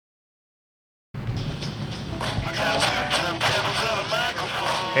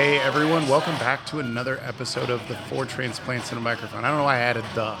Hey everyone, welcome back to another episode of the Four Transplants and a Microphone. I don't know why I added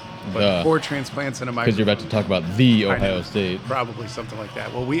but Four Transplants and a Microphone. Because you're about to talk about the Ohio State. Probably something like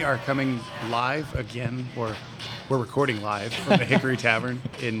that. Well, we are coming live again, or we're recording live from the Hickory Tavern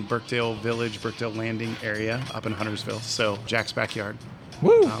in Birkdale Village, Birkdale Landing area up in Huntersville. So Jack's backyard.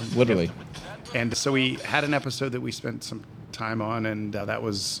 Woo! Literally. And so we had an episode that we spent some time on, and that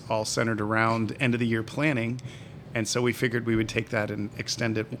was all centered around end of the year planning. And so we figured we would take that and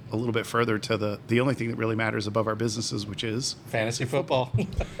extend it a little bit further to the only thing that really matters above our businesses, which is fantasy football.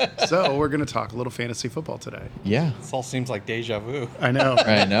 So we're going to talk a little fantasy football today. Yeah. This all seems like deja vu. I know.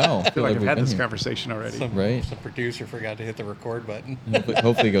 I know. I feel like I've had this here. conversation already. Some producer forgot to hit the record button.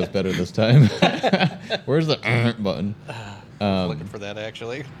 Hopefully it goes better this time. Where's the button? Looking for that,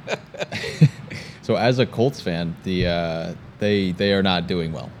 actually. So as a Colts fan, they are not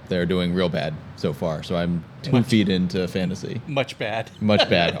doing well. They're doing real bad so far. So I'm 2 feet into fantasy. Much bad. Much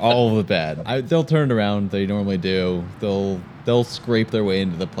bad. All of the bad. They'll turn it around. They normally do. They'll scrape their way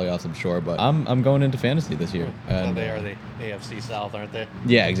into the playoffs, I'm sure. But I'm going into fantasy this year. Well, they are the AFC South, aren't they?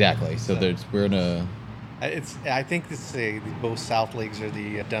 Yeah, exactly. So we're in a. I think both South leagues are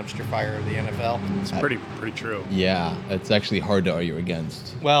the dumpster fire of the NFL. It's pretty true. Yeah, it's actually hard to argue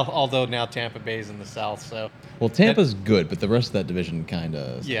against. Well, although now Tampa Bay's in the South, so. Well, Tampa's good, but the rest of that division kind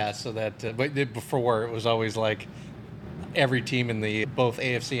of. Yeah, so that. But before it was always like every team in the both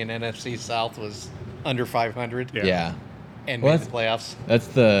AFC and NFC South was under 500. Yeah. And made the playoffs. That's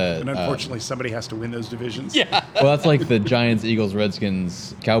the. And unfortunately, somebody has to win those divisions. Yeah. Well, that's like the Giants, Eagles,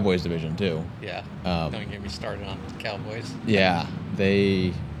 Redskins, Cowboys division too. Yeah. Don't get me started on Cowboys. Yeah,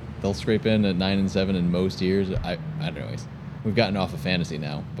 they'll scrape in at 9-7 in most years. I don't know. We've gotten off of fantasy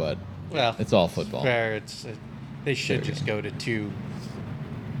now, but it's all football. Fair. They should just go to two.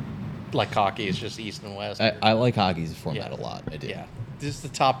 Like hockey, it's just East and West. I like hockey's format a lot. I do. Yeah. Just the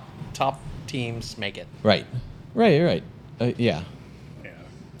top teams make it. Right. Yeah.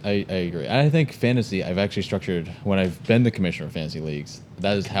 I agree. I think fantasy, I've actually structured, when I've been the commissioner of fantasy leagues,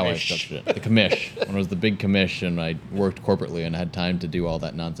 that is how I've structured it. The commish. When I was the big commish and I worked corporately and had time to do all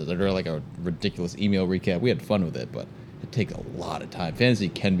that nonsense. I did like a ridiculous email recap. We had fun with it, but it takes a lot of time. Fantasy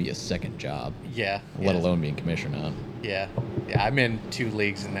can be a second job. Yeah. Let alone being commissioner on. Yeah. Yeah, I'm in 2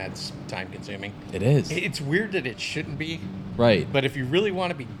 leagues and that's time consuming. It is. It's weird that it shouldn't be. Right. But if you really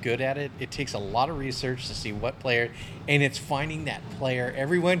want to be good at it, it takes a lot of research to see what player, and it's finding that player.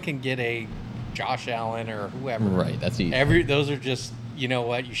 Everyone can get a Josh Allen or whoever. Right, that's easy. Those are just, you know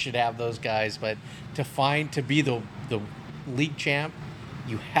what, you should have those guys. But to be the league champ,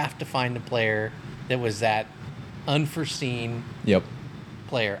 you have to find a player that was that unforeseen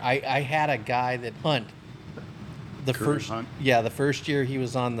player. I had a guy that Hunt. The first year he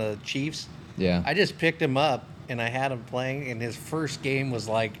was on the Chiefs. Yeah. I just picked him up and I had him playing, and his first game was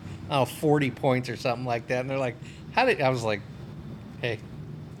like 40 points or something like that. And they're like, I was like, hey,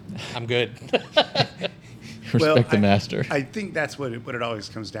 I'm good. Respect the master. I think that's what it always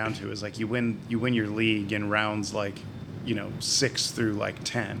comes down to is like you win your league in rounds like 6 through like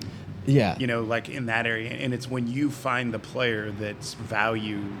 10. Yeah. Like in that area. And it's when you find the player that's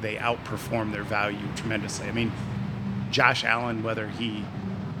value, they outperform their value tremendously. I mean, Josh Allen, whether he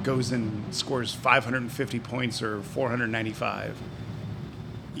goes and scores 550 points or 495,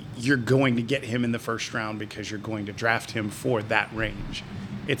 you're going to get him in the first round because you're going to draft him for that range.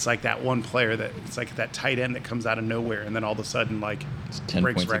 It's like that one player it's like that tight end that comes out of nowhere and then all of a sudden like it's 10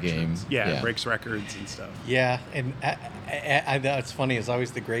 breaks points records. a game. Yeah, breaks records and stuff. Yeah, and I know it's funny. It's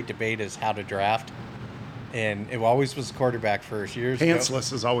always the great debate is how to draft. And it always was quarterback first. Years Pantsless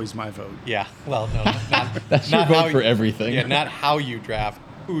ago. is always my vote. Yeah, well, no, that's not your vote for everything. Yeah, not how you draft,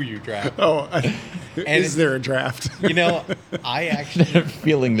 who you draft. Is there a draft? I actually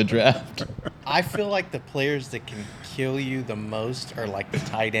feeling the draft. I feel like the players that can kill you the most are like the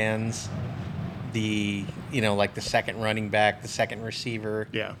tight ends, like the second running back, the second receiver.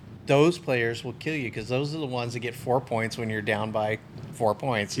 Yeah. Those players will kill you because those are the ones that get 4 points when you're down by 4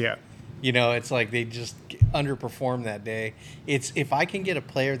 points. Yeah. It's like they just underperform that day. It's if I can get a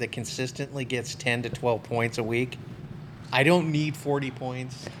player that consistently gets 10 to 12 points a week, I don't need 40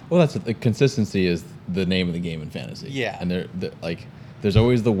 points. Well, the consistency is the name of the game in fantasy. Yeah. And there's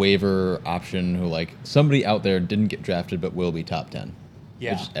always the waiver option who somebody out there didn't get drafted but will be top 10.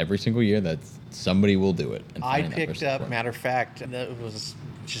 Yeah. Which every single year somebody will do it. I picked up, matter of fact, it was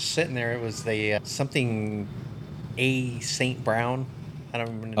just sitting there. It was the something A. St. Brown. I don't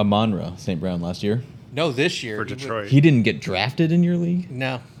remember. Amonra St. Brown last year. No, this year. For Detroit. He didn't get drafted in your league?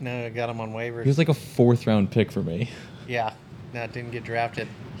 No, I got him on waivers. He was like a 4th round pick for me. Yeah, no, didn't get drafted.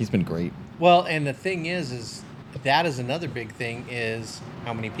 He's been great. Well, and the thing is that is another big thing is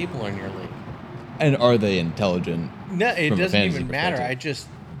how many people are in your league. And are they intelligent? No, it from a doesn't fantasy even matter.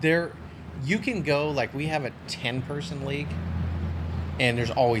 perspective? You can go, like, we have a 10-person league, and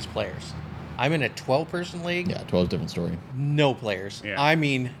there's always players. I'm in a 12-person league. Yeah, 12 is a different story. No players. Yeah. I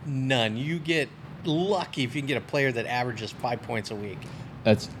mean, none. You get lucky if you can get a player that averages 5 points a week.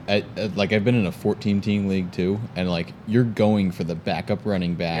 That's like I've been in a 14-team league too, and like you're going for the backup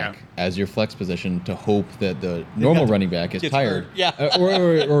running back as your flex position to hope that the normal running back is Gets tired,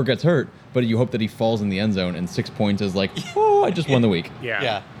 hurt. or gets hurt, but you hope that he falls in the end zone and 6 points is like, oh, I just won the week.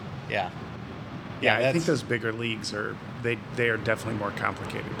 Yeah. Yeah, I think that's- those bigger leagues are they are definitely more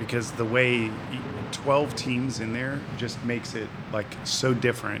complicated because the way 12 teams in there just makes it like so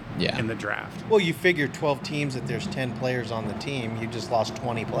different in the draft. Well, you figure 12 teams, that there's 10 players on the team, you just lost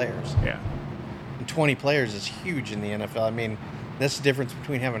 20 players. Yeah. And 20 players is huge in the NFL. I mean, that's the difference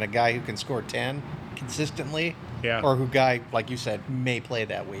between having a guy who can score 10 consistently or who guy, like you said, may play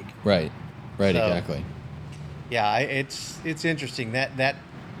that week. Right, So- exactly. Yeah, it's interesting that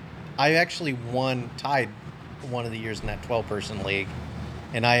I actually tied one of the years in that 12-person league,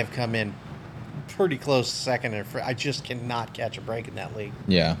 and I have come in pretty close second. And I just cannot catch a break in that league.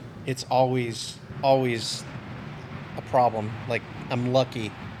 Yeah, It's always a problem. Like, I'm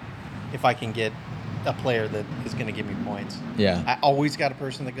lucky if I can get a player that is going to give me points. yeah. I always got a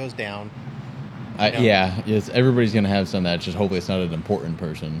person that goes down. Yes, everybody's gonna have some that. Just hopefully it's not an important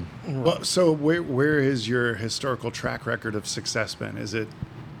person. Well, so where is your historical track record of success been? Is it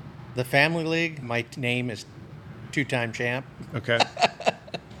The family league, my name is 2-time champ. okay?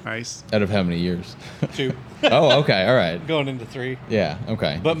 Nice. Out of how many years? 2. Oh, okay, all right. Going into 3. Yeah,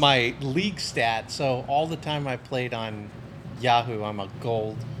 okay. But my league stat, so all the time I played on Yahoo, I'm a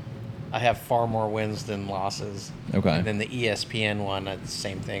gold. I have far more wins than losses. Okay. And then the ESPN one, the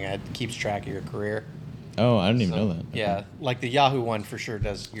same thing. It keeps track of your career. Oh, I didn't even know that. Yeah, like the Yahoo one for sure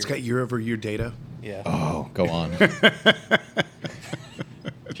does. It's got year-over-year data. Yeah. Oh, go on.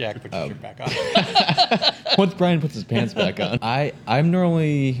 Jack, put your shirt back on. Once Brian puts his pants back on, I've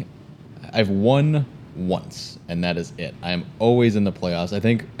won once, and that is it. I'm always in the playoffs. I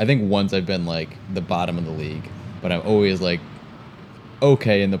think once I've been like the bottom of the league, but I'm always like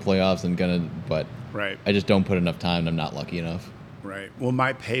okay in the playoffs and but Right. I just don't put enough time and I'm not lucky enough. Right. Well,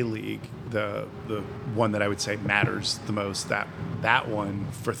 my pay league, the one that I would say matters the most, that one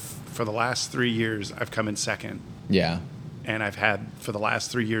for the last 3 years, I've come in second, Yeah. and I've had for the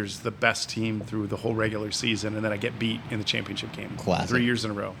last 3 years the best team through the whole regular season, and then I get beat in the championship game. Classic. 3 years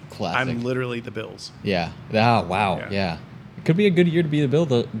in a row. Classic. I'm literally the Bills. Yeah. Oh, wow. Yeah. Yeah. It could be a good year to be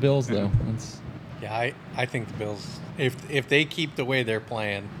the Bills though. That's, Yeah, I think the Bills, if they keep the way they're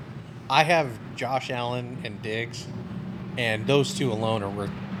playing, I have Josh Allen and Diggs, and those two alone are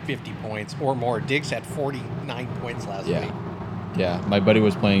worth 50 points or more. Diggs had 49 points last week. Yeah. My buddy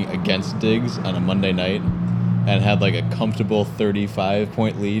was playing against Diggs on a Monday night and had like a comfortable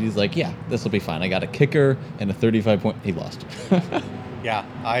 35-point lead. He's like, yeah, this will be fine. I got a kicker and a 35-point. He lost. Yeah,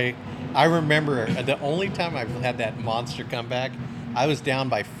 I remember the only time I've had that monster comeback, I was down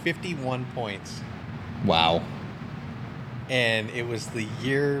by 51 points. Wow. And it was the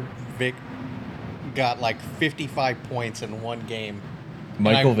year Vic got like 55 points in one game.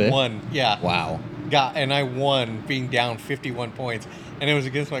 Michael and I Vick? won. Yeah. Wow. And I won being down 51 points. And it was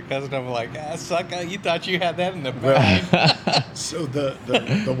against my cousin. I'm like, sucker, you thought you had that in the bag. So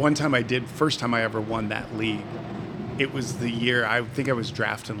the one time first time I ever won that league, it was the year I think I was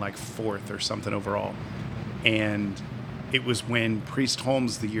drafting like 4th or something overall, and it was when Priest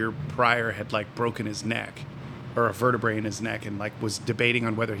Holmes the year prior had like broken his neck or a vertebrae in his neck and like was debating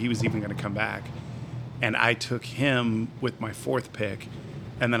on whether he was even going to come back, and I took him with my 4th pick,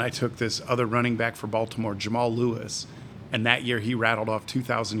 and then I took this other running back for Baltimore, Jamal Lewis, and that year he rattled off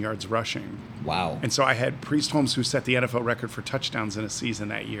 2,000 yards rushing. Wow. And so I had Priest Holmes, who set the NFL record for touchdowns in a season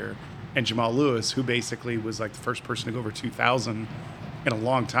that year, and Jamal Lewis, who basically was like the first person to go over 2,000 in a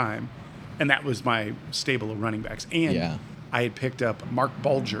long time. And that was my stable of running backs. And I had picked up Mark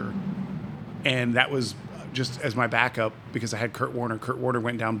Bulger, and that was just as my backup because I had Kurt Warner. Kurt Warner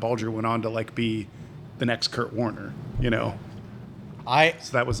went down. Bulger went on to like be the next Kurt Warner, you know.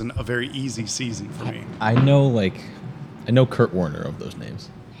 So that was a very easy season for me. I know Kurt Warner of those names.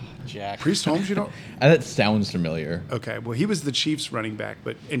 Jack. Priest Holmes, you don't? That sounds familiar. Okay, well, he was the Chiefs running back,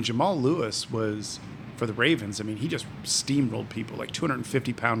 and Jamal Lewis was for the Ravens. I mean, he just steamrolled people, like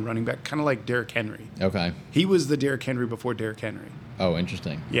 250-pound running back, kind of like Derrick Henry. Okay. He was the Derrick Henry before Derrick Henry. Oh,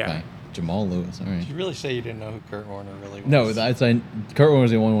 interesting. Yeah. Okay. Jamal Lewis. All right. Did you really say you didn't know who Kurt Warner really was? No, Kurt Warner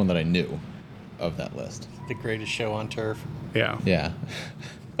was the only one that I knew of that list. The greatest show on turf. Yeah. Yeah.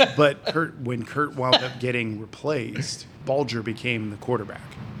 But when Kurt wound up getting replaced, Bulger became the quarterback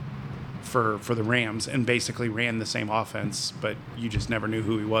for the Rams and basically ran the same offense, but you just never knew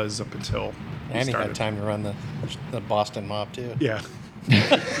who he was up until and he started. had time to run the Boston mob too. Yeah.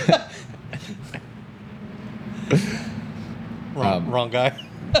 Wrong guy.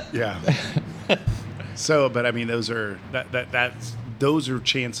 Yeah. So, but I mean, those are those are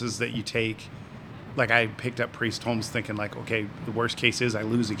chances that you take. Like I picked up Priest Holmes thinking like, okay, the worst case is I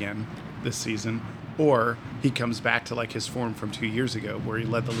lose again this season, or he comes back to like his form from 2 years ago where he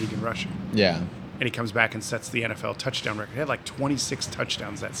led the league in rushing. Yeah. And he comes back and sets the NFL touchdown record. He had like 26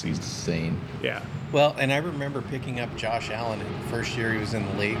 touchdowns that season. Insane. Yeah. Well, and I remember picking up Josh Allen in the first year he was in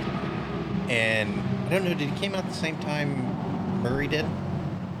the league, and I don't know, did he came out the same time Murray did?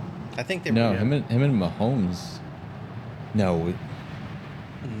 I think they No, were. him and Mahomes. No.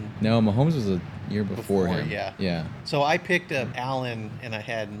 No, Mahomes was a year before him. Yeah. Yeah. So I picked up Allen and I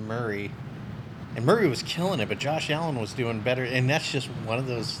had Murray, and Murray was killing it, but Josh Allen was doing better, and that's just one of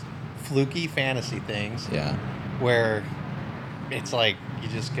those fluky fantasy things Yeah. where it's like you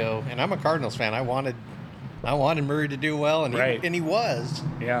just go. And I'm a Cardinals fan. I wanted Murray to do well, and Right. he was.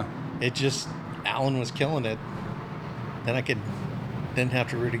 Yeah. It just Allen was killing it. Then I didn't have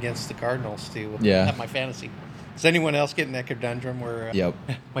to root against the Cardinals to have my fantasy. Does anyone else get in that conundrum where Yep.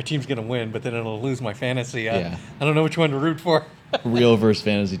 my team's going to win, but then it'll lose my fantasy? Yeah. I don't know which one to root for. Real versus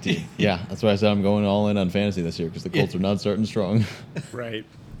fantasy team. Yeah, that's why I said I'm going all in on fantasy this year because the Colts are not starting strong. Right.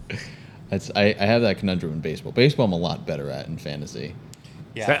 I have that conundrum in baseball. Baseball I'm a lot better at in fantasy.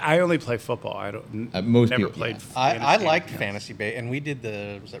 Yeah. So I only play football. I don't. Most never people- played. yeah. I fantasy liked anything else. fantasy base, and we did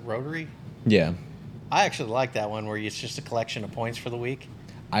was it Rotary? Yeah. I actually like that one where it's just a collection of points for the week.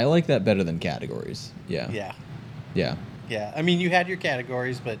 I like that better than categories. Yeah. Yeah. Yeah. Yeah. I mean, you had your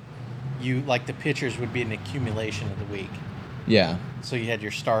categories, but you like the pitchers would be an accumulation of the week. Yeah. So you had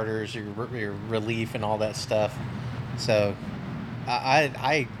your starters, your relief, and all that stuff. So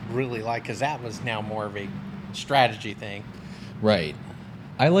I really like, because that was now more of a strategy thing. Right.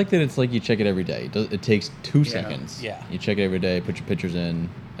 I like that it's like you check it every day. It takes 2 seconds. Yeah. You check it every day, put your pictures in,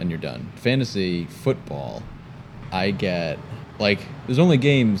 and you're done. Fantasy football, I get, like, there's only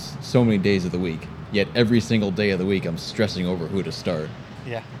games so many days of the week, yet every single day of the week I'm stressing over who to start.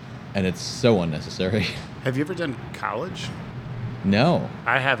 Yeah. And it's so unnecessary. Have you ever done college? No.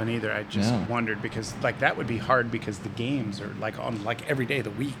 I haven't either. I just No. wondered because like that would be hard because the games are like on like every day of the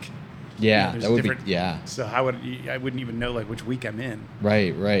week. Yeah, there's that would be, different- yeah. So I wouldn't even know like which week I'm in.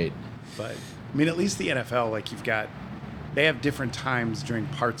 Right, right. But I mean, at least the NFL, like they have different times during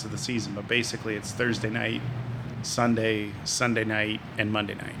parts of the season, but basically it's Thursday night, Sunday night, and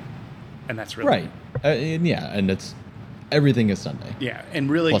Monday night, and that's really Right. And yeah, and it's, everything is Sunday. Yeah, and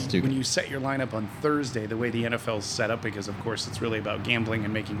really, Plus 2 when games. you set your lineup on Thursday, the way the NFL's set up, because of course it's really about gambling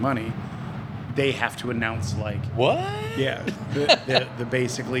and making money, they have to announce like What? yeah, the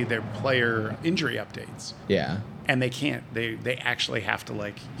basically their player injury updates, Yeah. and they can't. They actually have to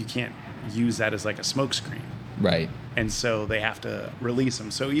like you can't use that as like a smokescreen. Right. And so they have to release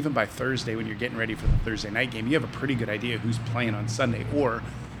them. So even by Thursday, when you're getting ready for the Thursday night game, you have a pretty good idea who's playing on Sunday. Or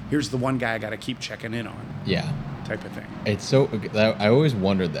here's the one guy I got to keep checking in on, Yeah. type of thing. It's so, I always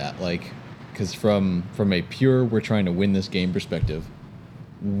wondered that, like, because from a pure we're trying to win this game perspective,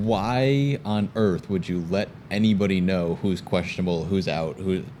 why on earth would you let anybody know who's questionable, who's out,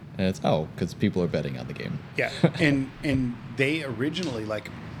 who? And it's because people are betting on the game. Yeah, and they originally, like,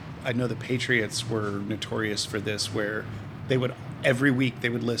 I know the Patriots were notorious for this, where they would every week they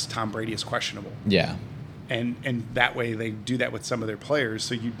would list Tom Brady as questionable, Yeah. and that way they do that with some of their players,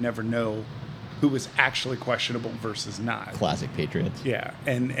 so you'd never know who was actually questionable versus not. Classic Patriots. Yeah,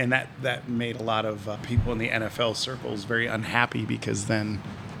 and that made a lot of people in the NFL circles very unhappy because then,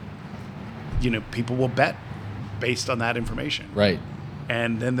 people will bet based on that information. Right.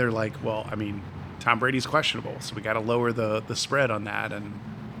 And then they're like, well, I mean, Tom Brady's questionable, so we got to lower the spread on that, and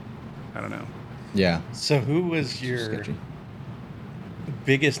I don't know. Yeah. So who was your Sketchy.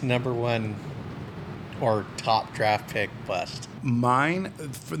 biggest number one or top draft pick bust? Mine,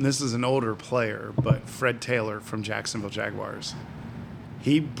 this is an older player, but Fred Taylor from Jacksonville Jaguars.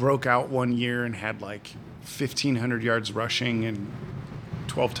 He broke out one year and had like 1,500 yards rushing and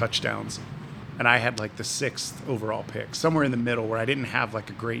 12 touchdowns. And I had like the 6th overall pick, somewhere in the middle where I didn't have like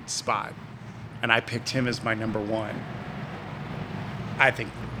a great spot. And I picked him as my number one. I think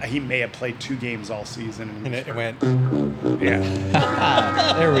he may have played 2 games all season. And it went.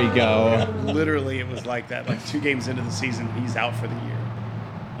 Yeah. There we go. Literally, it was like that. Like 2 games into the season, he's out for the year.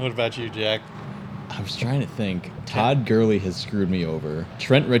 What about you, Jack? I was trying to think. Todd Gurley has screwed me over.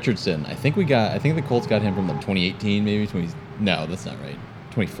 Trent Richardson. I think the Colts got him from like 2018, maybe 20. No, that's not right.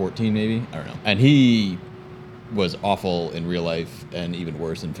 2014 maybe. I don't know. And he was awful in real life and even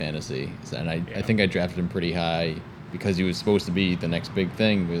worse in fantasy. And I think I drafted him pretty high because he was supposed to be the next big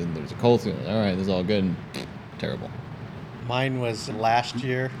thing. There's a Colts. All right, this is all good. And terrible. Mine was last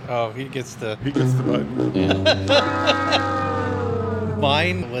year. Oh, he gets the button. Yeah.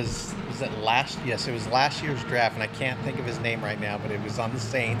 Mine was it last? Yes, it was last year's draft, and I can't think of his name right now, but it was on the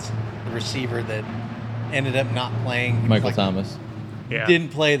Saints, the receiver that ended up not playing. Michael Thomas. Yeah.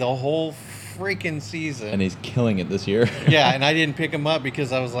 Didn't play the whole freaking season. And he's killing it this year. Yeah, and I didn't pick him up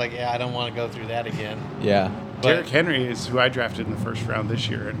because I was like, I don't want to go through that again. Yeah. Derrick Henry is who I drafted in the first round this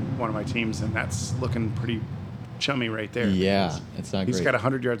year in one of my teams, and that's looking pretty chummy right there. Yeah, it's not great. He's got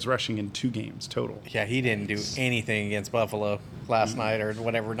 100 yards rushing in 2 games total. Yeah, he didn't do anything against Buffalo last night or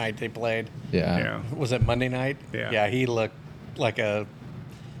whatever night they played. Yeah. Was it Monday night? Yeah. Yeah, he looked like a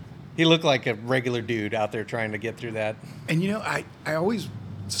regular dude out there trying to get through that. And I always,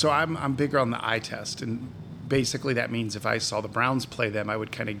 so I'm bigger on the eye test, and basically that means if I saw the Browns play them, I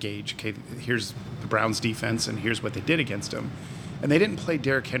would kind of gauge, okay, here's the Browns defense and here's what they did against them. And they didn't play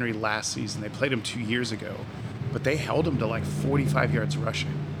Derrick Henry last season. They played him 2 years ago, but they held him to like 45 yards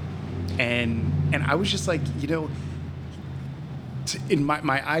rushing. And I was just like, in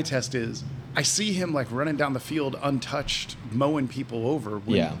my eye test is, I see him like running down the field untouched, mowing people over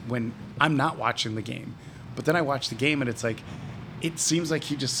when I'm not watching the game. But then I watch the game and it's like, it seems like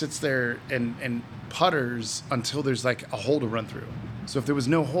he just sits there and putters until there's like a hole to run through. So if there was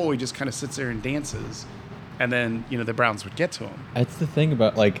no hole, he just kind of sits there and dances. And then, the Browns would get to him. That's the thing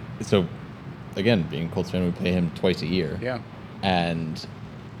about, so again, being a Colts fan, we play him twice a year. Yeah. And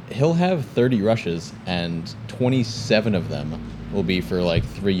he'll have 30 rushes, and 27 of them will be for like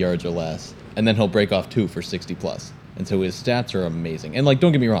 3 yards or less. And then he'll break off 2 for 60 plus. And so his stats are amazing. And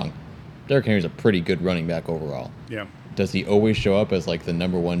don't get me wrong, Derrick Henry's a pretty good running back overall. Yeah. Does he always show up as like the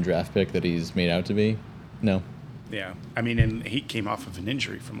number 1 draft pick that he's made out to be? No. Yeah. I mean, and he came off of an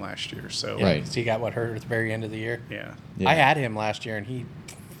injury from last year. So Yeah, Right. 'cause he got hurt at the very end of the year. Yeah. I had him last year, and he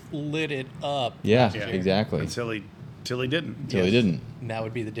lit it up. Yeah, Yeah. exactly. Until he didn't. Until he didn't. And that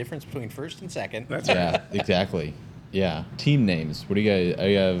would be the difference between first and second. That's right. Yeah, exactly. Yeah. Team names. What do you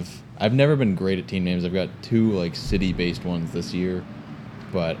guys? I've never been great at team names. I've got 2 city-based ones this year,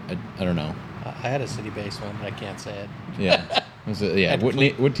 but I don't know. I had a city-based one, but I can't say it. Yeah.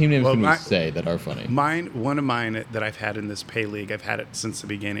 What team names Well, can we say that are funny? One of mine that I've had in this pay league, I've had it since the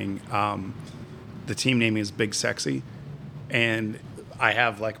beginning. The team name is Big Sexy, and I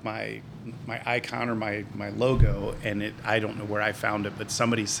have like my icon or my logo, and I don't know where I found it, but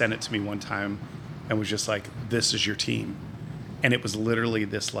somebody sent it to me one time and was just like, "This is your team," and it was literally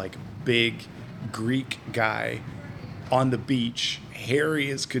this like big Greek guy on the beach,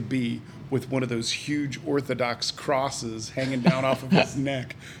 hairy as could be, with one of those huge Orthodox crosses hanging down off of his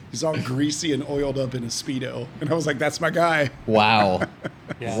neck. He's all greasy and oiled up in a Speedo. And I was like, that's my guy. Wow.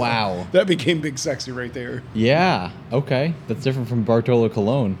 Yeah. Wow. That became Big Sexy right there. Yeah. Okay. That's different from Bartolo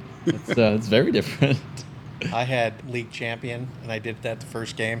Colon. It's very different. I had league champion, and I did that the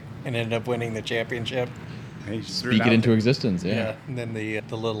first game and ended up winning the championship. And he just threw Speak it out into there. existence. Yeah. And then the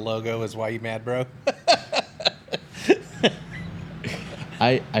little logo is "Why You Mad, Bro?"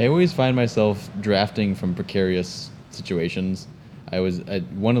 I always find myself drafting from precarious situations. I was at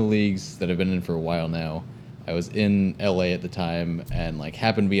one of the leagues that I've been in for a while now. I was in LA at the time and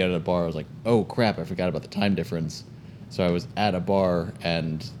happened to be at a bar. I was like, oh crap, I forgot about the time difference. So I was at a bar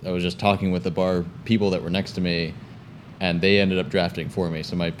and I was just talking with the bar people that were next to me, and they ended up drafting for me.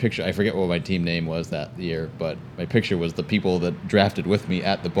 So my picture, I forget what my team name was that year, but my picture was the people that drafted with me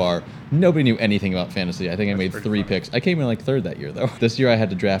at the bar. Nobody knew anything about fantasy. I think I made 3 picks. I came in 3rd that year, though. This year I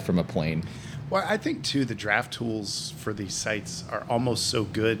had to draft from a plane. Well, I think, too, the draft tools for these sites are almost so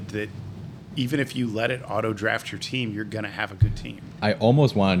good that even if you let it auto-draft your team, you're going to have a good team. I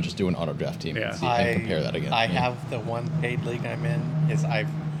almost want to just do an auto draft team Yeah. and, and compare that again. I Yeah. have the one paid league I'm in.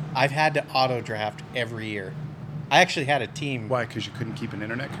 I've had to auto draft every year. I actually had a team. Why? Because you couldn't keep an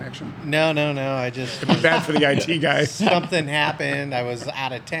internet connection? No. I just Bad for the IT guy. something happened. I was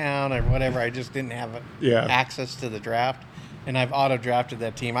out of town or whatever. I just didn't have access to the draft, and I've auto drafted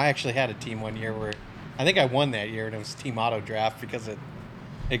that team. I actually had a team one year where I think I won that year, and it was team auto draft because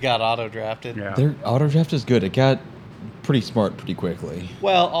it got auto drafted. Yeah. Their auto draft is good. It got pretty smart pretty quickly.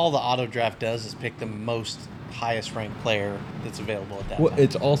 Well, all the auto draft does is pick the most highest ranked player that's available at that Well, time.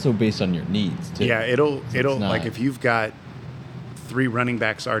 it's also based on your needs too. Yeah, it'll not- like if you've got 3 running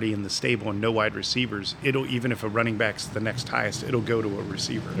backs already in the stable and no wide receivers, it'll, even if a running back's the next highest, it'll go to a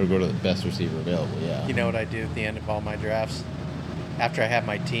receiver. It'll go to the best receiver available. Yeah. You know what I do at the end of all my drafts? After I have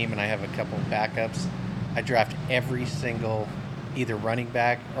my team and I have a couple of backups, I draft every single either running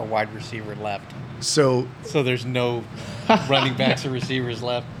back or wide receiver left. So there's no running backs or receivers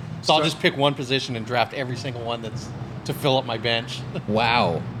left. So I'll just pick one position and draft every single one that's to fill up my bench.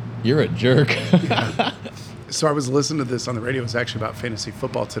 Wow. You're a jerk. So I was listening to this on the radio. It was actually about fantasy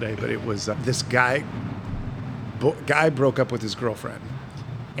football today, but it was this guy broke up with his girlfriend.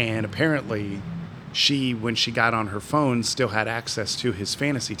 And apparently she, when she got on her phone, still had access to his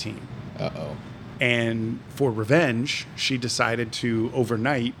fantasy team. Uh-oh. And for revenge, she decided to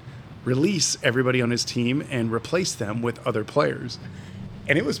overnight release everybody on his team and replace them with other players.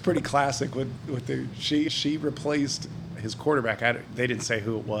 And it was pretty classic with she replaced his quarterback. They didn't say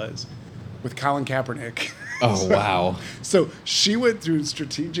who it was, with Colin Kaepernick. Oh, wow. So she went through and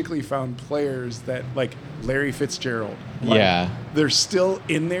strategically found players that, like Larry Fitzgerald. Like, yeah. They're still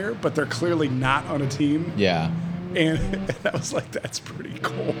in there, but they're clearly not on a team. Yeah. And I was like, that's pretty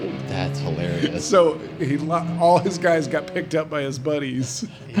cool. That's hilarious. So all his guys got picked up by his buddies.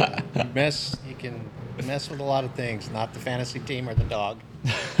 You can mess with a lot of things, not the fantasy team or the dog.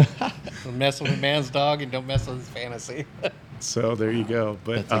 Don't mess with a man's dog and don't mess with his fantasy. So there you go.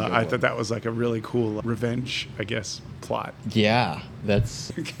 But I thought that was like a really cool revenge, I guess, plot. Yeah,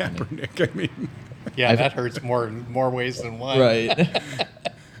 that's Kaepernick, I mean. Yeah, that hurts more ways than one. Right.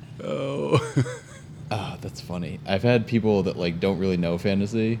 Oh, that's funny. I've had people that like don't really know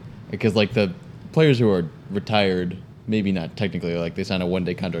fantasy because like the players who are retired, maybe not technically, like they sign a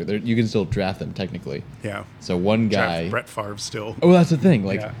one-day contract. You can still draft them technically. yeah. So one guy, Brett Favre still. oh, that's the thing.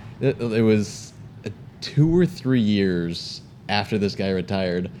 Like Yeah. it was 2 or 3 years after this guy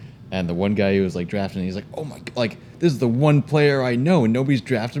retired, and the one guy who was like drafting, he's like, oh my, like this is the one player I know, and nobody's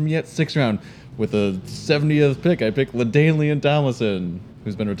drafted him yet. 6th round with a 70th pick, I picked LaDainian Tomlinson,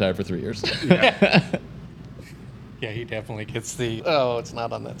 who's been retired for 3 years. Yeah. Yeah, he definitely gets the, oh, it's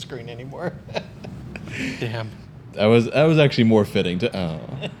not on that screen anymore. Damn. That was actually more fitting to. Oh.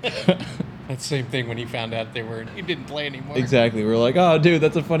 That same thing when he found out he didn't play anymore. Exactly. We're like, oh, dude,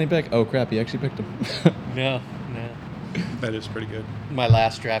 that's a funny pick. Oh crap, he actually picked him. No. That is pretty good. My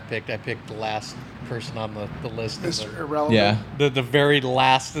last draft pick, I picked the last person on the list. Mr. Irrelevant. Yeah. The very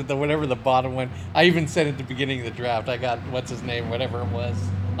last, whatever the bottom one. I even said at the beginning of the draft, I got, what's his name, whatever it was,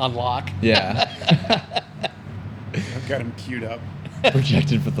 on lock. Yeah. I've got him queued up.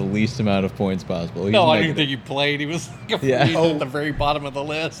 Projected for the least amount of points possible. He's No, I didn't negative. think he played. He was like Yeah. at the very bottom of the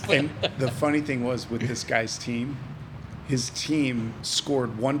list. And the funny thing was with this guy's team, his team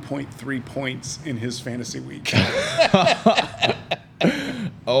scored 1.3 points in his fantasy week.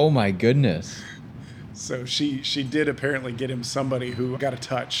 Oh my goodness. So she did apparently get him somebody who got a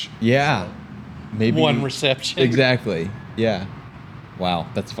touch. Yeah. Maybe One reception. Exactly. Yeah. Wow,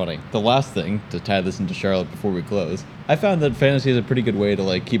 that's funny. The last thing to tie this into Charlotte before we close, I found that fantasy is a pretty good way to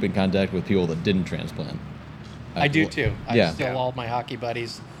like keep in contact with people that didn't transplant. I do too. Yeah. I still all my hockey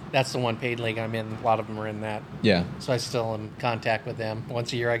buddies. That's the one paid league I'm in. A lot of them are in that. Yeah. So I still am in contact with them.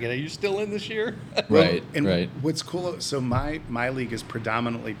 Once a year I get, are you still in this year? Right. And right. what's cool, so my league is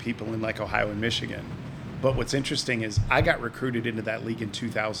predominantly people in like Ohio and Michigan. But what's interesting is I got recruited into that league in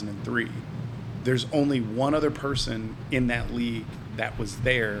 2003. There's only one other person in that league that was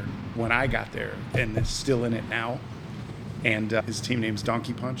there when I got there and is still in it now. And his team name's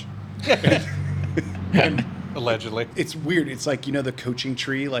Donkey Punch. And Allegedly. it's weird. It's like, you know, the coaching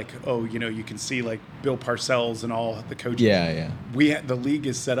tree, like, oh, you know, you can see like Bill Parcells and all the coaches. Yeah. The league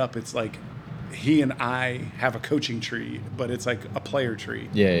is set up. It's like he and I have a coaching tree, but it's like a player tree.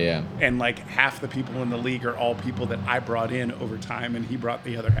 Yeah. And like half the people in the league are all people that I brought in over time, and he brought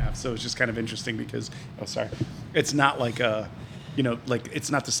the other half. So it's just kind of interesting because, it's not like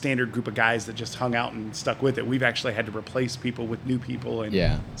it's not the standard group of guys that just hung out and stuck with it. We've actually had to replace people with new people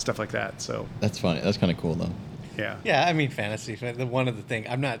and stuff like that. So That's funny. That's kind of cool though. yeah. Yeah, I mean fantasy. One of the things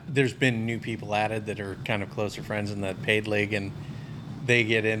there's been new people added that are kind of closer friends in the paid league, and they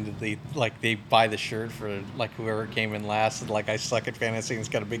get into they buy the shirt for like whoever came in last. And like I suck at fantasy, and it's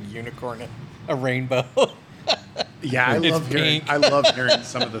got a big unicorn, a rainbow. Yeah, I It's love hearing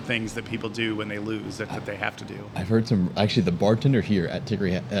some of the things that people do when they lose that they have to do. I've heard some. Actually, the bartender here at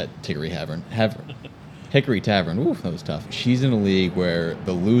Hickory Tavern. Ooh, that was tough. She's in a league where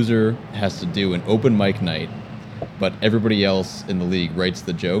the loser has to do an open mic night, but everybody else in the league writes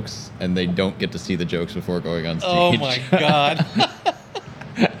the jokes, and they don't get to see the jokes before going on stage. Oh my god.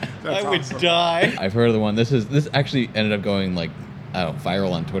 That's I would awesome. die. I've heard of the one. This actually ended up going like, I don't know,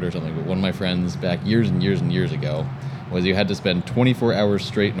 viral on Twitter or something. But one of my friends back years and years and years ago was you had to spend 24 hours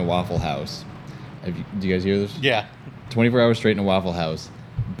straight in a Waffle House. Do you guys hear this? Yeah. 24 hours straight in a Waffle House,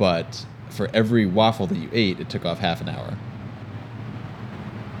 but for every waffle that you ate, it took off half an hour.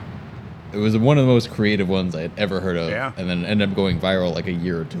 It was one of the most creative ones I had ever heard of, Yeah. and then ended up going viral like a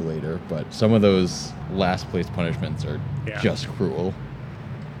year or two later. But some of those last place punishments are just cruel.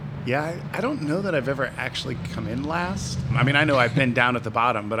 Yeah, I don't know that I've ever actually come in last. I mean, I know I've been down at the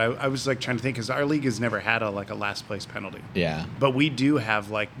bottom, but I was like trying to think because our league has never had a last place penalty. Yeah. But we do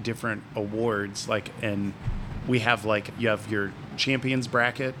have like different awards, and we have you have your champions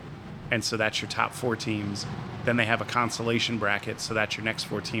bracket, and so that's your top 4 teams. Then they have a consolation bracket, so that's your next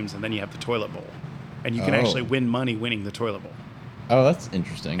 4 teams, and then you have the toilet bowl, and you can actually win money winning the toilet bowl. Oh, that's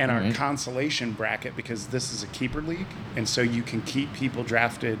interesting. And our consolation bracket, because this is a keeper league, and so you can keep people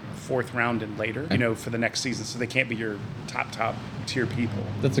drafted 4th round and later, for the next season, so they can't be your top tier people.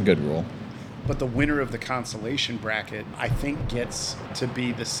 That's a good rule. But the winner of the consolation bracket, I think, gets to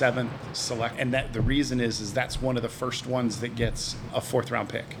be the 7th select, and that the reason is that's one of the first ones that gets a 4th round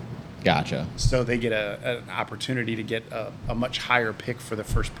pick. Gotcha. So they get an opportunity to get a much higher pick for the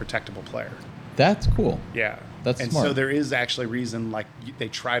first protectable player. That's cool. Yeah. That's and smart. so there is actually reason they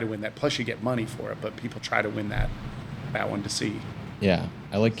try to win that. Plus you get money for it, but people try to win that one to see. Yeah.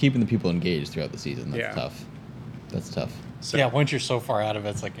 I like keeping the people engaged throughout the season. That's Yeah. tough. That's tough. So, Yeah, once you're so far out of it,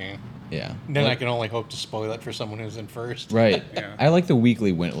 it's like, Yeah. Then I can only hope to spoil it for someone who's in first. Right. Yeah. I like the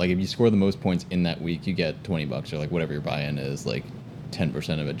weekly win. Like if you score the most points in that week, you get $20 or like whatever your buy-in is, like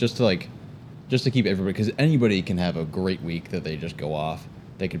 10% of it, just to keep everybody, because anybody can have a great week that they just go off.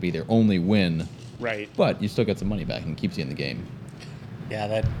 They could be their only win. Right. But you still get some money back and keeps you in the game.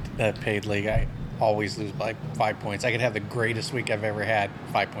 Yeah, that paid league, I always lose by 5 points. I could have the greatest week I've ever had,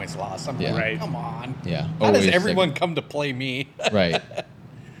 5 points lost. I'm like, Right. come on. Yeah. How does Always everyone come to play me? Right.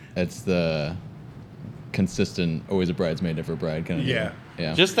 It's the consistent, always a bridesmaid, never a bride kind of Yeah. deal.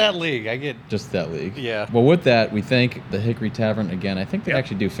 Yeah. Just that league. I get. Just that league. Yeah. Well, with that, we thank the Hickory Tavern again. I think they Yep.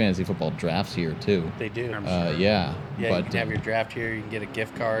 actually do fantasy football drafts here too. They do. I'm Yeah. Yeah, but, you can have your draft here. You can get a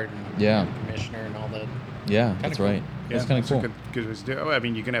gift card and Yeah. commissioner and all that. Yeah, that's cool. right. That's kind of cool. Good ways to do it. I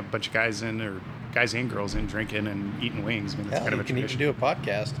mean, you can have a bunch of guys in, or guys and girls in, drinking and eating wings. I mean, that's Hell, kind of you a can even tradition. do a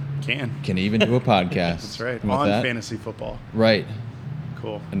podcast. Can even do a podcast. That's right. And with On that- fantasy football. Right.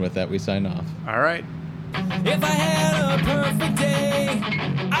 Cool. And with that, we sign off. All right. If I had a perfect day,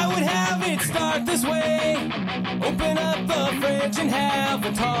 I would have it start this way. Open up the fridge and have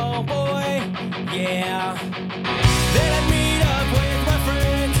a tall boy, yeah. Then I'd meet